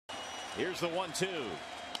Here's the 1-2.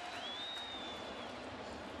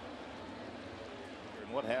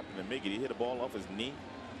 And what happened to Miggy? He hit a ball off his knee.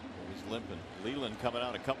 He's limping. Leland coming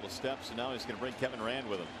out a couple of steps, and now he's going to bring Kevin Rand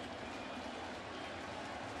with him.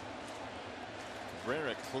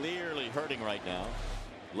 Cabrera clearly hurting right now.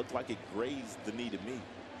 Looked like it grazed the knee to me.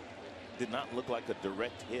 Did not look like a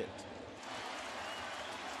direct hit.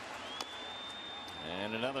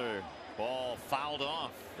 And another ball fouled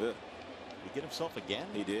off. Ugh. Did he get himself again?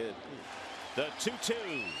 He did. The 2-2.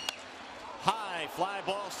 High fly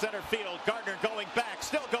ball center field. Gardner going back,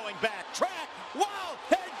 still going back. Track, wow,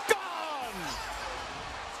 and gone!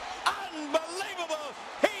 Unbelievable!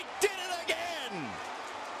 He did it again!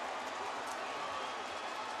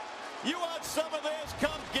 You want some of this?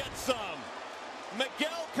 Come get some.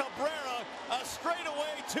 Miguel Cabrera, a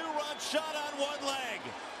straightaway 2-run shot on one leg.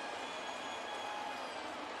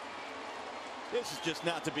 This is just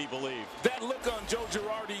not to be believed. That look on Joe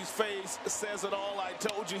Girardi's face says it all. I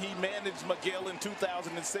told you he managed Miguel in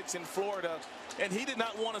 2006 in Florida, and he did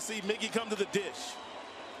not want to see Miggy come to the dish.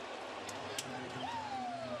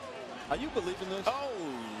 Are you believing this? Oh,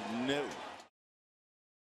 no.